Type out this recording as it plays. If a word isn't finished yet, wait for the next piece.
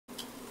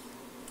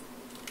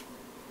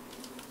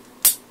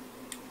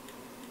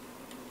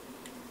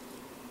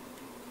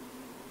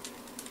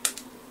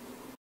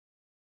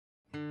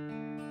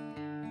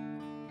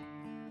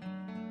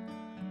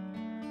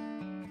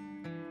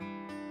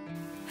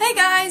Hey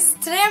guys,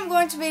 today I'm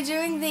going to be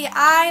doing the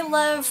I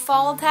love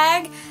fall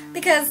tag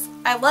because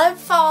I love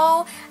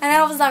fall and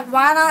I was like,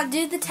 why not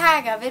do the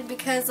tag of it,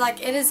 because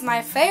like it is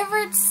my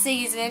favorite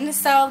season.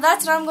 So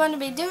that's what I'm going to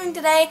be doing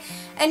today,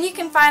 and you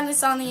can find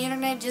this on the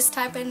internet. Just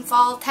type in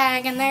fall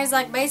tag and there's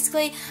like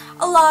basically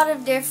a lot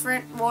of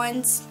different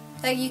ones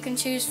that you can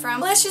choose from.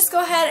 Let's just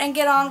go ahead and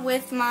get on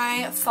with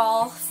my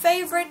fall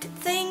favorite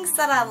things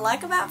that I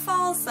like about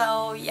fall.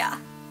 So yeah.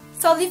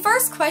 So the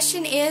first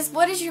question is,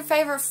 what is your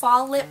favorite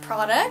fall lip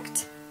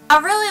product? I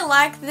really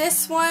like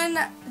this one.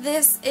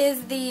 This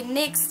is the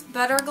NYX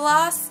Butter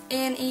Gloss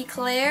in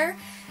Eclair.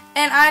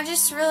 And I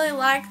just really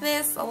like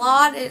this a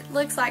lot. It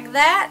looks like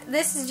that.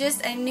 This is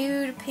just a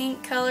nude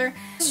pink color.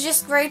 It's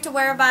just great to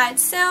wear by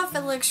itself.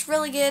 It looks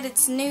really good.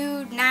 It's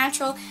nude,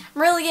 natural.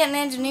 I'm really getting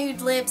into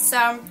nude lips, so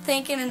I'm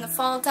thinking in the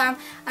fall time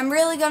I'm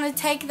really going to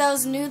take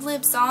those nude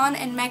lips on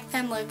and make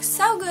them look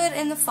so good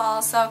in the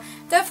fall. So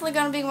definitely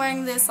going to be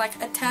wearing this like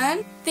a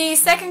ton. The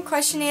second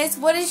question is,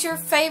 what is your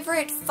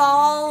favorite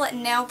fall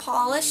nail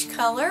polish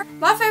color?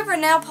 My favorite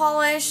nail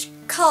polish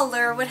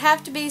color would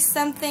have to be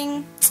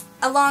something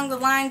along the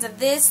lines of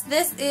this.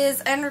 This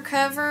is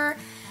Undercover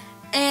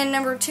in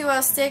number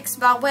 206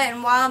 by Wet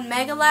n Wild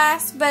Mega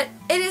Last, but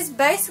it is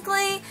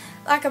basically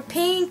like a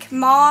pink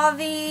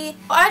mauve-y.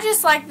 I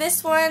just like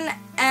this one,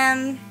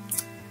 and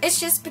it's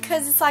just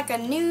because it's like a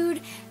nude,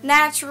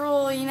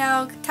 natural, you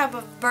know, type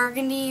of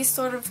burgundy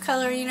sort of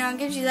color, you know, it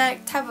gives you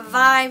that type of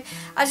vibe.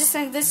 I just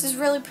think this is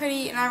really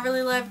pretty, and I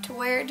really love to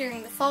wear it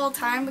during the fall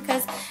time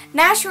because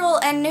natural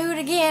and nude,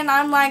 again,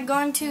 I'm like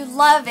going to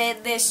love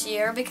it this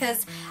year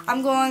because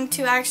I'm going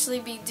to actually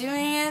be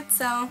doing it.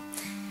 So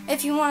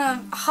if you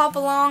want to hop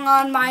along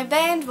on my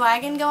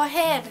bandwagon, go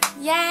ahead.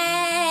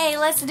 Yay!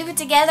 Let's do it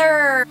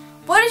together.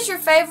 What is your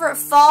favorite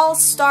fall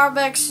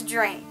Starbucks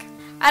drink?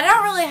 I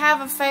don't really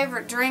have a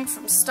favorite drink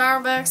from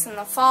Starbucks in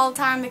the fall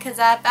time because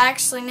I've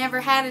actually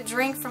never had a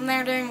drink from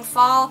there during the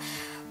fall.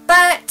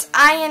 But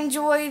I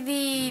enjoy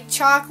the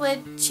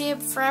chocolate chip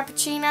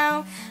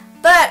frappuccino.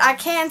 But I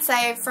can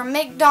say from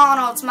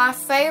McDonald's, my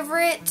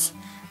favorite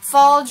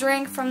fall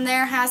drink from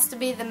there has to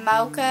be the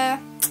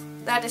mocha.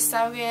 That is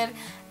so good.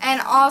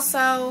 And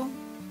also,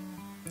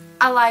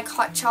 I like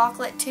hot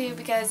chocolate too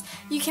because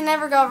you can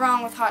never go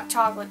wrong with hot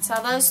chocolate. So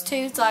those two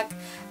is like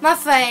my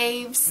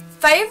faves.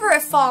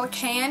 Favorite fall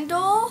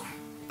candle?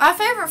 My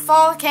favorite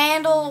fall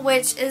candle,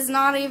 which is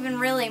not even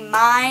really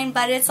mine,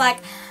 but it's like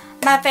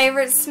my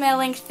favorite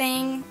smelling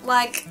thing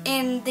like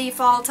in the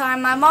fall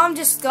time. My mom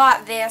just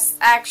got this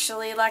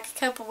actually like a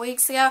couple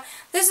weeks ago.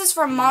 This is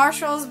from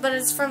Marshall's, but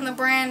it's from the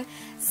brand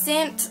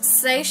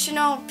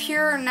Scentsational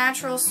Pure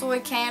Natural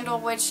Soy Candle,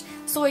 which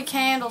soy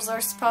candles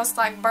are supposed to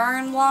like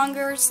burn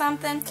longer or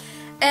something.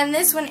 And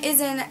this one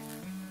is in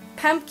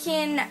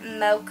pumpkin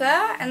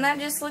mocha, and that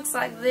just looks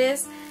like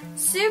this.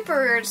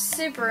 Super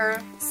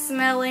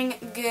smelling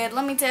good.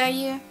 Let me tell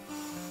you,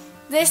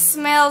 this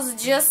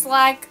smells just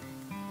like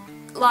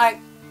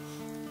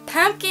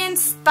pumpkin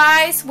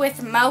spice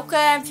with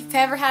mocha. If you've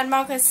ever had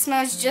mocha, it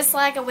smells just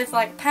like it with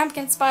like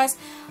pumpkin spice.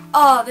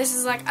 Oh, this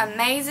is like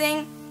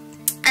amazing.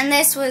 And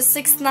this was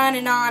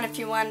 $6.99 if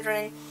you're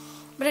wondering.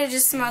 But it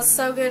just smells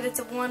so good. It's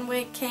a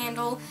 1-wick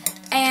candle.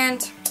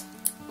 And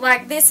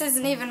like this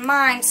isn't even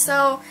mine.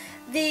 So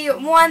the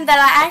one that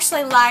I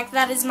actually like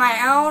that is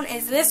my own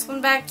is this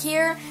one back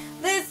here.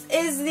 This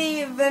is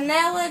the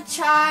Vanilla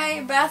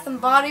Chai Bath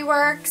 & Body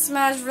Works.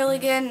 Smells really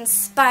good and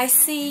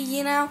spicy,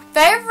 you know.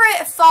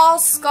 Favorite fall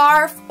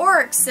scarf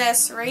or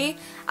accessory?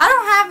 I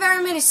don't have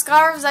very many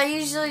scarves. I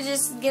usually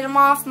just get them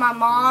off my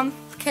mom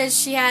because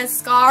she has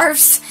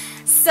scarves.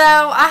 So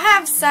I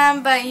have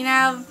some, but you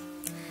know,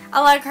 I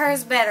like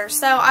hers better.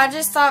 So I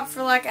just thought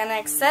for like an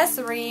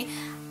accessory,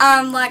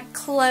 like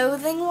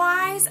clothing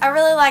wise, I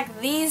really like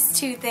these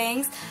two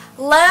things.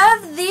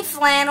 Love the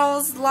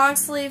flannels, long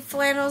sleeve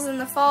flannels in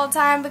the fall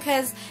time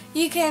because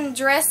you can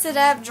dress it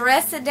up,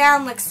 dress it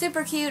down, look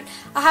super cute.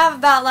 I have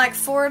about like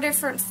 4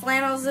 different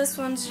flannels. This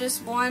one's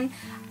just one.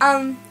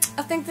 I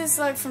think this is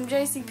like from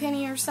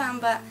JCPenney or something,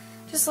 but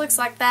just looks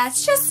like that.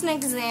 It's just an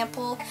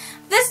example.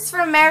 This is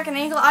from American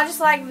Eagle. I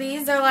just like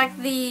these. They're like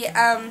the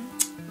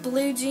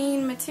blue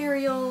jean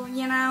material,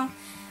 you know.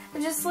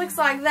 It just looks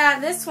like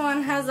that. This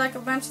one has like a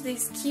bunch of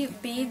these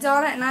cute beads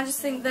on it, and I just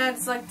think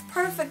that's like the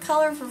perfect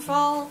color for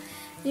fall.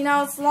 You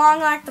know, it's long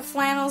like the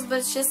flannels, but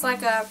it's just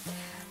like a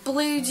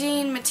blue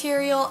jean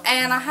material,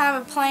 and I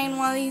have a plain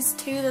one of these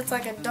too that's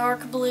like a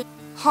dark blue.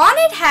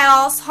 Haunted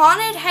house,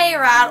 haunted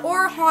hayride,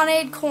 or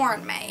haunted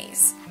corn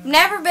maze.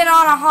 Never been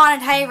on a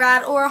haunted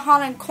hayride or a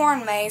haunted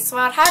corn maze, so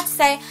I'd have to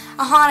say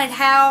a haunted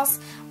house,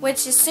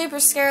 which is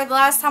super scary. The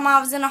last time I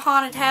was in a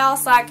haunted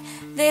house, like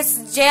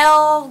this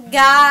gel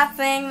guy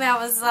thing that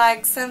was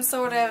like some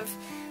sort of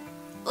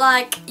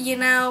like, you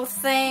know,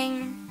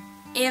 thing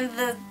in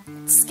the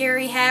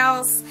scary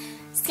house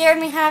scared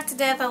me half to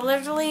death. I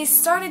literally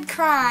started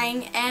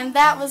crying, and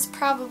that was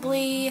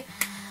probably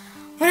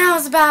when I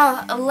was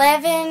about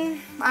 11.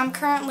 I'm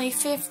currently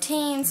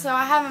 15, so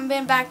I haven't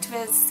been back to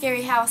a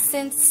scary house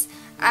since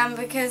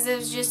because it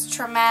was just a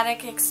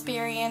traumatic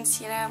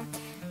experience, you know.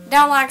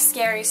 Don't like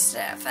scary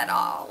stuff at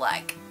all.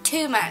 Like,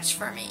 too much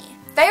for me.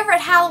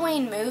 Favorite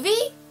Halloween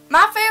movie?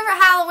 My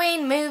favorite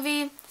Halloween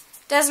movie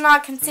does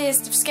not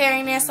consist of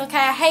scariness, okay?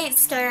 I hate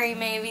scary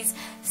movies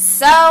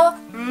so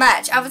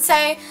much. I would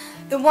say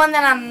the one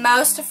that I'm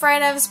most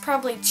afraid of is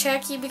probably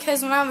Chucky,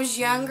 because when I was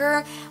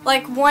younger,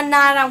 like one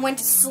night I went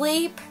to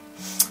sleep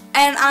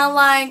and I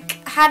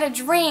like had a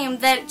dream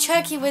that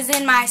Chucky was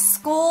in my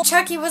school.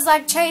 Chucky was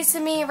like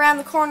chasing me around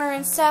the corner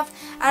and stuff,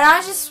 and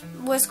I just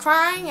was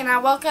crying and I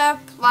woke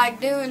up like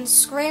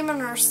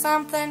screaming or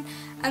something.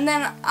 And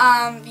then,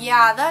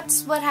 yeah,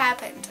 that's what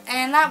happened.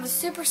 And that was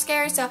super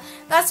scary, so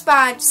that's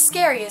my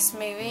scariest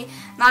movie.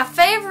 My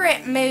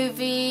favorite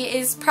movie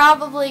is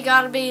probably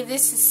gotta be,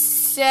 this is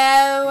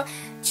so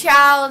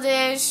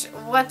childish,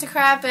 what the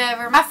crap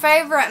ever. My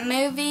favorite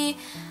movie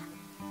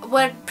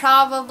would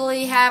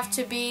probably have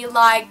to be,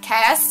 like,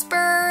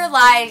 Casper.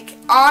 Like,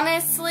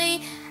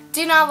 honestly,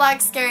 do not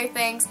like scary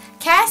things.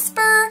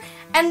 Casper,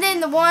 and then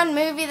the one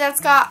movie that's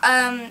got,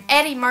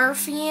 Eddie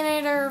Murphy in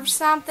it or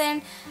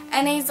something.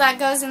 And he's like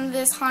goes into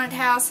this haunted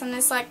house and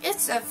it's like,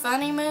 it's a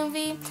funny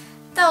movie.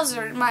 Those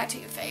are my two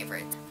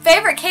favorites.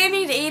 Favorite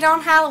candy to eat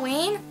on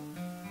Halloween?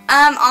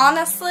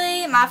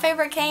 Honestly, my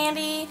favorite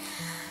candy,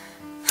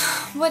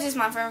 what is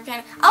my favorite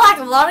candy? I like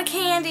a lot of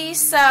candy,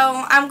 so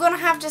I'm going to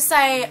have to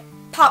say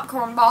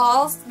popcorn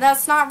balls.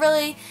 That's not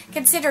really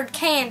considered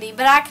candy,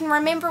 but I can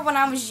remember when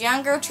I was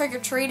younger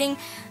trick-or-treating,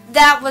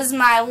 that was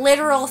my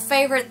literal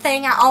favorite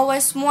thing. I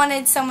always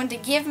wanted someone to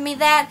give me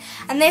that.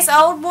 And this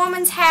old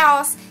woman's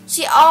house,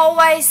 she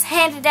always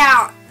handed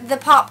out the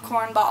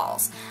popcorn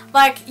balls.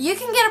 Like, you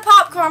can get a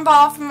popcorn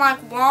ball from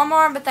like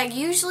Walmart, but they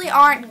usually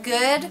aren't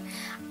good.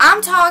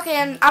 I'm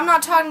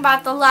not talking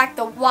about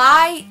the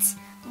white,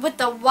 with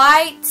the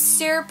white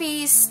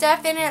syrupy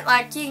stuff in it.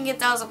 Like, you can get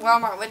those at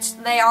Walmart, which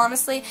they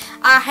honestly,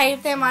 I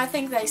hate them. I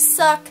think they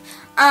suck.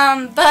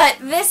 But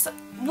this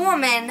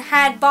woman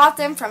had bought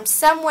them from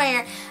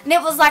somewhere, and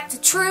it was like the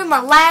true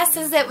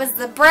molasses. It was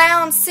the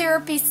brown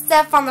syrupy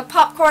stuff on the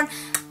popcorn,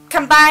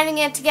 combining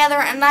it together,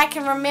 and I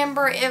can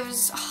remember it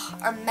was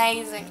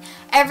amazing.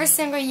 Every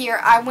single year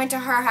I went to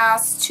her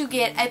house to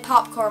get a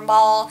popcorn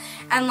ball,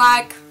 and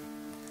like,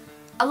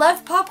 I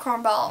love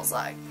popcorn balls.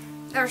 Like,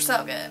 they're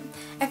so good.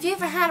 If you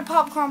ever had a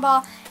popcorn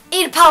ball,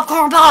 eat a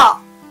popcorn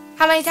ball.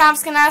 How many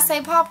times can I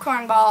say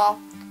popcorn ball?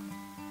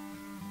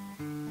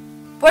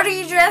 What are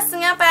you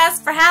dressing up as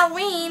for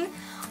Halloween?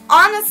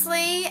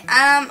 Honestly,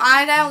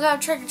 I don't go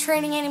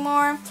trick-or-treating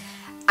anymore.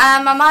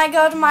 I might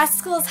go to my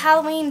school's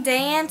Halloween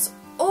dance,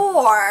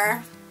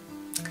 or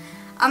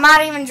I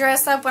might even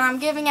dress up when I'm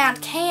giving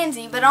out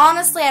candy. But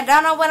honestly, I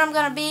don't know what I'm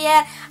going to be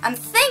at. I'm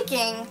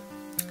thinking,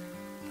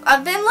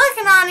 I've been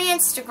looking on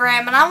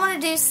Instagram and I want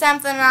to do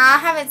something I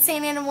haven't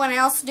seen anyone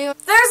else do.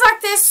 There's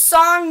like this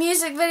song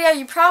music video,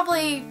 you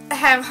probably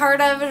have heard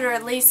of it or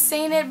at least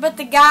seen it, but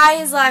the guy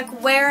is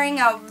like wearing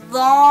a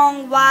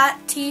long white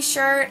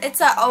t-shirt. It's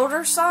an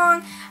older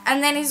song,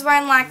 and then he's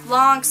wearing like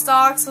long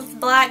socks with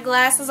black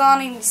glasses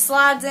on, and he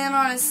slides in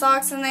on his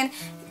socks and then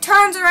he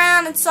turns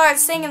around and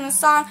starts singing the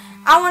song.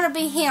 I want to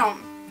be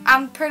him.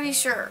 I'm pretty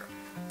sure.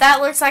 That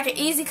looks like an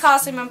easy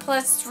costume, and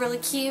plus it's really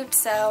cute,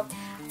 so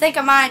I think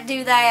I might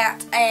do that,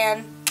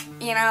 and,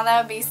 you know,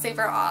 that would be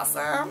super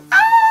awesome.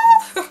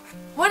 Ah!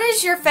 What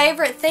is your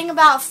favorite thing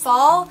about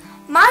fall?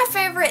 My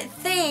favorite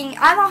thing,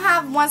 I don't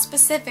have one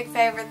specific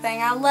favorite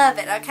thing. I love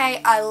it, okay?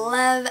 I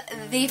love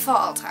the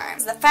fall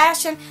times. The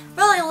fashion,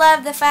 really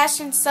love the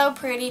fashion, so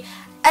pretty,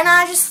 and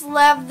I just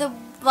love the,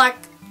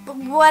 like,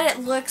 what it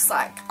looks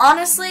like.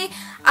 Honestly,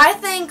 I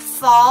think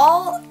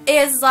fall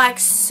is, like,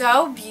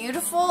 so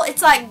beautiful.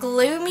 It's, like,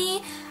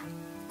 gloomy.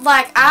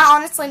 Like, I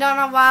honestly don't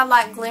know why I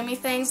like gloomy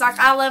things. Like,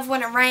 I love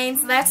when it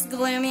rains, that's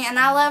gloomy, and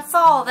I love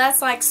fall,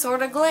 that's like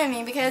sort of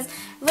gloomy, because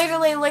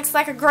literally it looks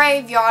like a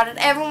graveyard at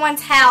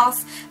everyone's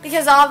house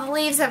because all the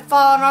leaves have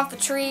fallen off the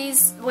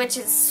trees, which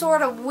is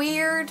sort of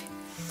weird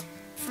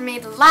for me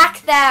to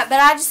like that,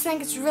 but I just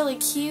think it's really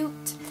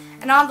cute.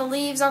 And all the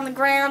leaves on the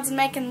grounds and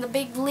making the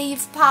big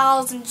leaf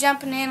piles and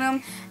jumping in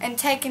them and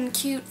taking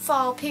cute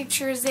fall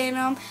pictures in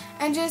them,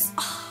 and just,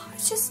 oh,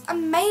 it's just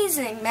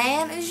amazing,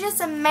 man. It's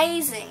just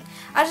amazing.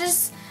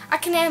 I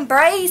can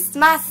embrace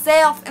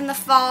myself in the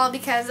fall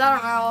because, I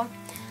don't know,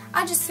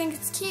 I just think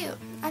it's cute.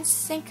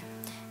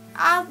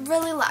 I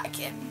really like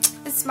it.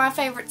 It's my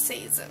favorite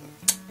season.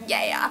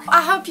 Yeah.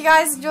 I hope you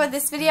guys enjoyed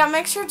this video.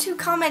 Make sure to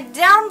comment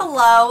down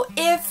below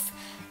if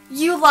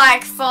you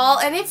like fall,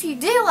 and if you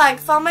do like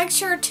fall, make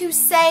sure to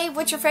say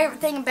what your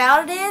favorite thing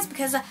about it is,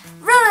 because I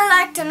really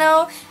like to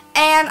know.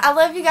 And I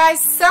love you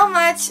guys so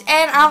much,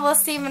 and I will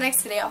see you in my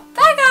next video.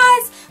 Bye,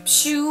 guys.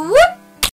 Pshoo!